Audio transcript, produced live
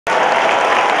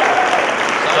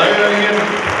Saya ingin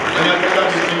menyatakan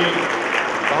di sini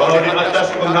bahawa di atas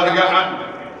penghargaan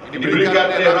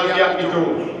diberikan oleh rakyat itu,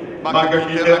 maka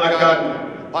kita akan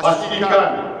pastikan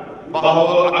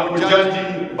bahawa aku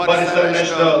janji Barisan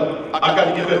Nasional akan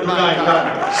kita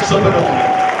tunaikan sepenuhnya.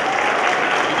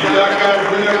 Kita akan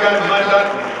gunakan mandat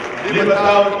 5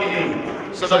 tahun ini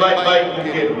sebaik-baik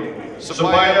mungkin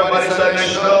supaya Barisan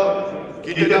Nasional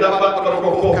kita dapat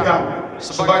terkokohkan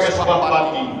sebagai sebuah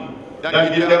parti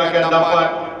dan kita akan dapat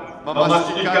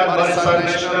memastikan Barisan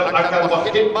Nasional akan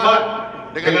berkhidmat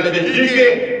dengan lebih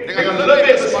gigih, dengan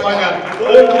lebih bersemangat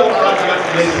untuk rakyat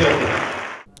Malaysia.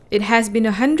 It has been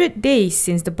 100 days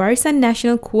since the Barisan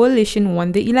Nasional Coalition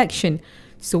won the election,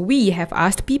 so we have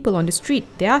asked people on the street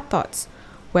their thoughts,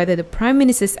 whether the Prime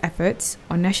Minister's efforts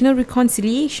on national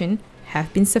reconciliation have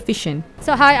been sufficient.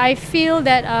 So I feel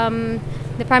that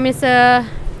the Prime Minister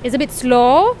is a bit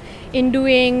slow in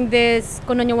doing this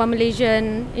kononnya One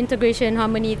Malaysian integration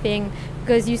harmony thing,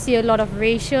 because you see a lot of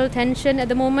racial tension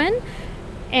at the moment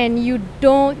and you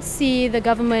don't see the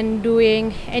government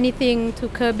doing anything to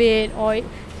curb it or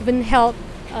even help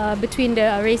between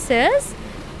the races.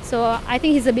 So I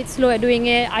think he's a bit slow at doing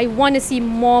it. I want to see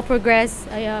more progress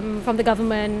from the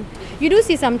government. You do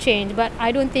see some change, but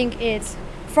I don't think it's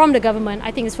from the government.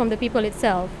 I think it's from the people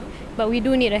itself. But we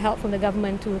do need a help from the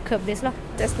government to curb this lah.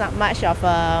 There's not much of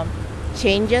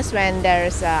changes when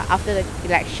there's after the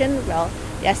election. Well,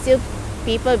 there are still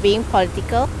people being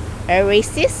political,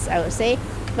 racist, I would say.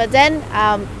 But then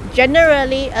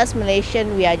generally, as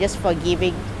Malaysian, we are just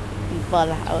forgiving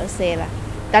people lah, I would say lah.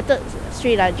 Datuk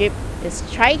Sri Najib is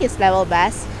trying his level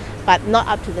best, but not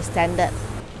up to the standard.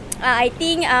 I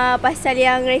think pasal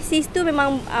yang racist tu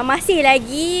memang masih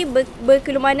lagi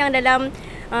berkelumandang dalam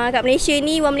kat Malaysia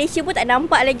ni. Orang Malaysia pun tak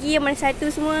nampak lagi yang mana satu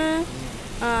semua.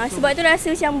 Sebab tu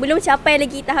rasa macam belum capai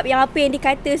lagi tahap yang apa yang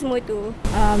dikata semua tu.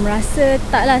 Rasa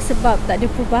taklah sebab tak ada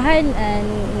perubahan and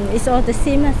it's all the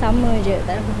same lah, sama je,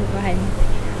 tak ada perubahan.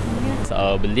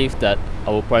 I believe that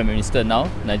our Prime Minister now,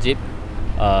 Najib,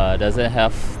 doesn't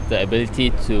have the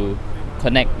ability to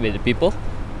connect with the people,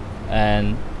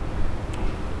 and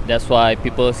that's why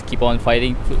people keep on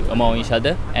fighting among each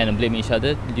other and blame each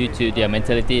other due to their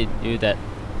mentality, due that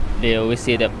they always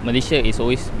say that Malaysia is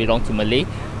always belong to Malay.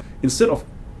 Instead of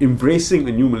embracing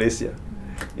a new Malaysia,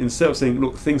 instead of saying,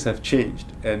 look, things have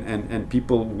changed and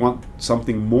people want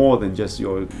something more than just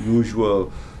your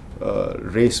usual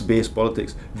race-based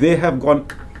politics, they have gone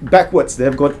backwards, they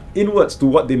have gone inwards to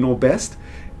what they know best,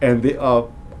 and they are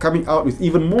coming out with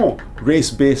even more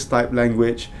race-based type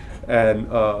language and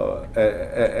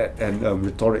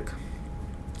rhetoric.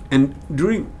 And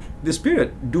during this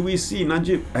period, do we see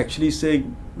Najib actually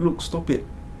saying, look, stop it,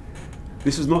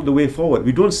 this is not the way forward?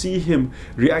 We don't see him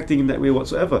reacting in that way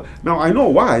whatsoever. Now I know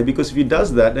why, because if he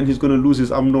does that, then he's going to lose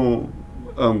his UMNO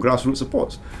grassroots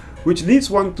supports, which leads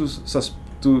one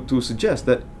to suggest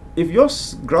that if your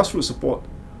grassroots support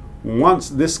wants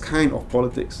this kind of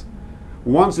politics,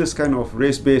 wants this kind of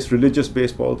race-based,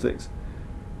 religious-based politics,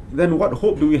 then what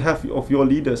hope do we have of your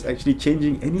leaders actually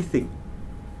changing anything?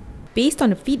 Based on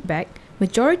the feedback,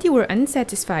 majority were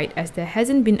unsatisfied as there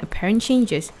hasn't been apparent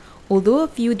changes, although a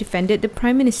few defended the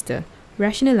Prime Minister,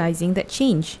 rationalising that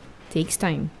change takes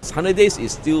time. 100 days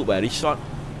is still very short.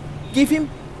 Give him,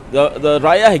 the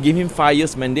Raya had given him 5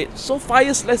 years mandate, so 5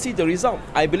 years, let's see the result.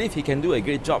 I believe he can do a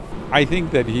great job. I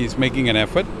think that he's making an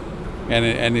effort,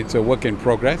 and it's a work in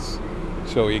progress.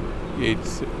 So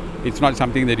it's not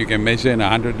something that you can measure in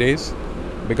 100 days,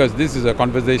 because this is a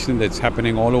conversation that's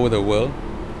happening all over the world,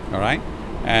 all right?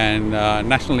 And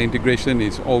national integration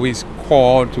is always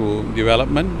core to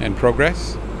development and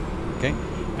progress, okay?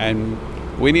 And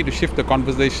we need to shift the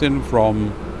conversation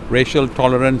from racial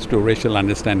tolerance to racial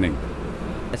understanding.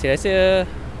 Saya rasa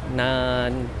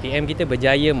PM kita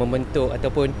berjaya membentuk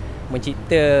ataupun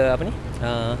mencipta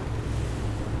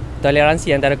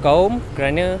toleransi antara kaum,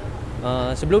 kerana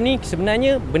sebelum ni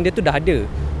sebenarnya benda tu dah ada,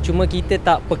 cuma kita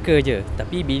tak peka je.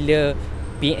 Tapi bila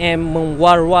PM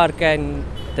mewar-warkan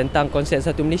tentang konsep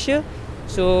satu Malaysia,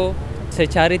 so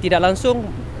secara tidak langsung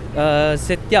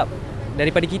setiap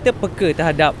daripada kita peka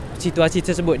terhadap situasi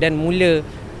tersebut dan mula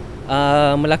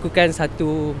melakukan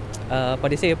satu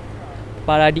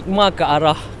paradigma ke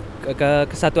arah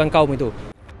kesatuan kaum itu.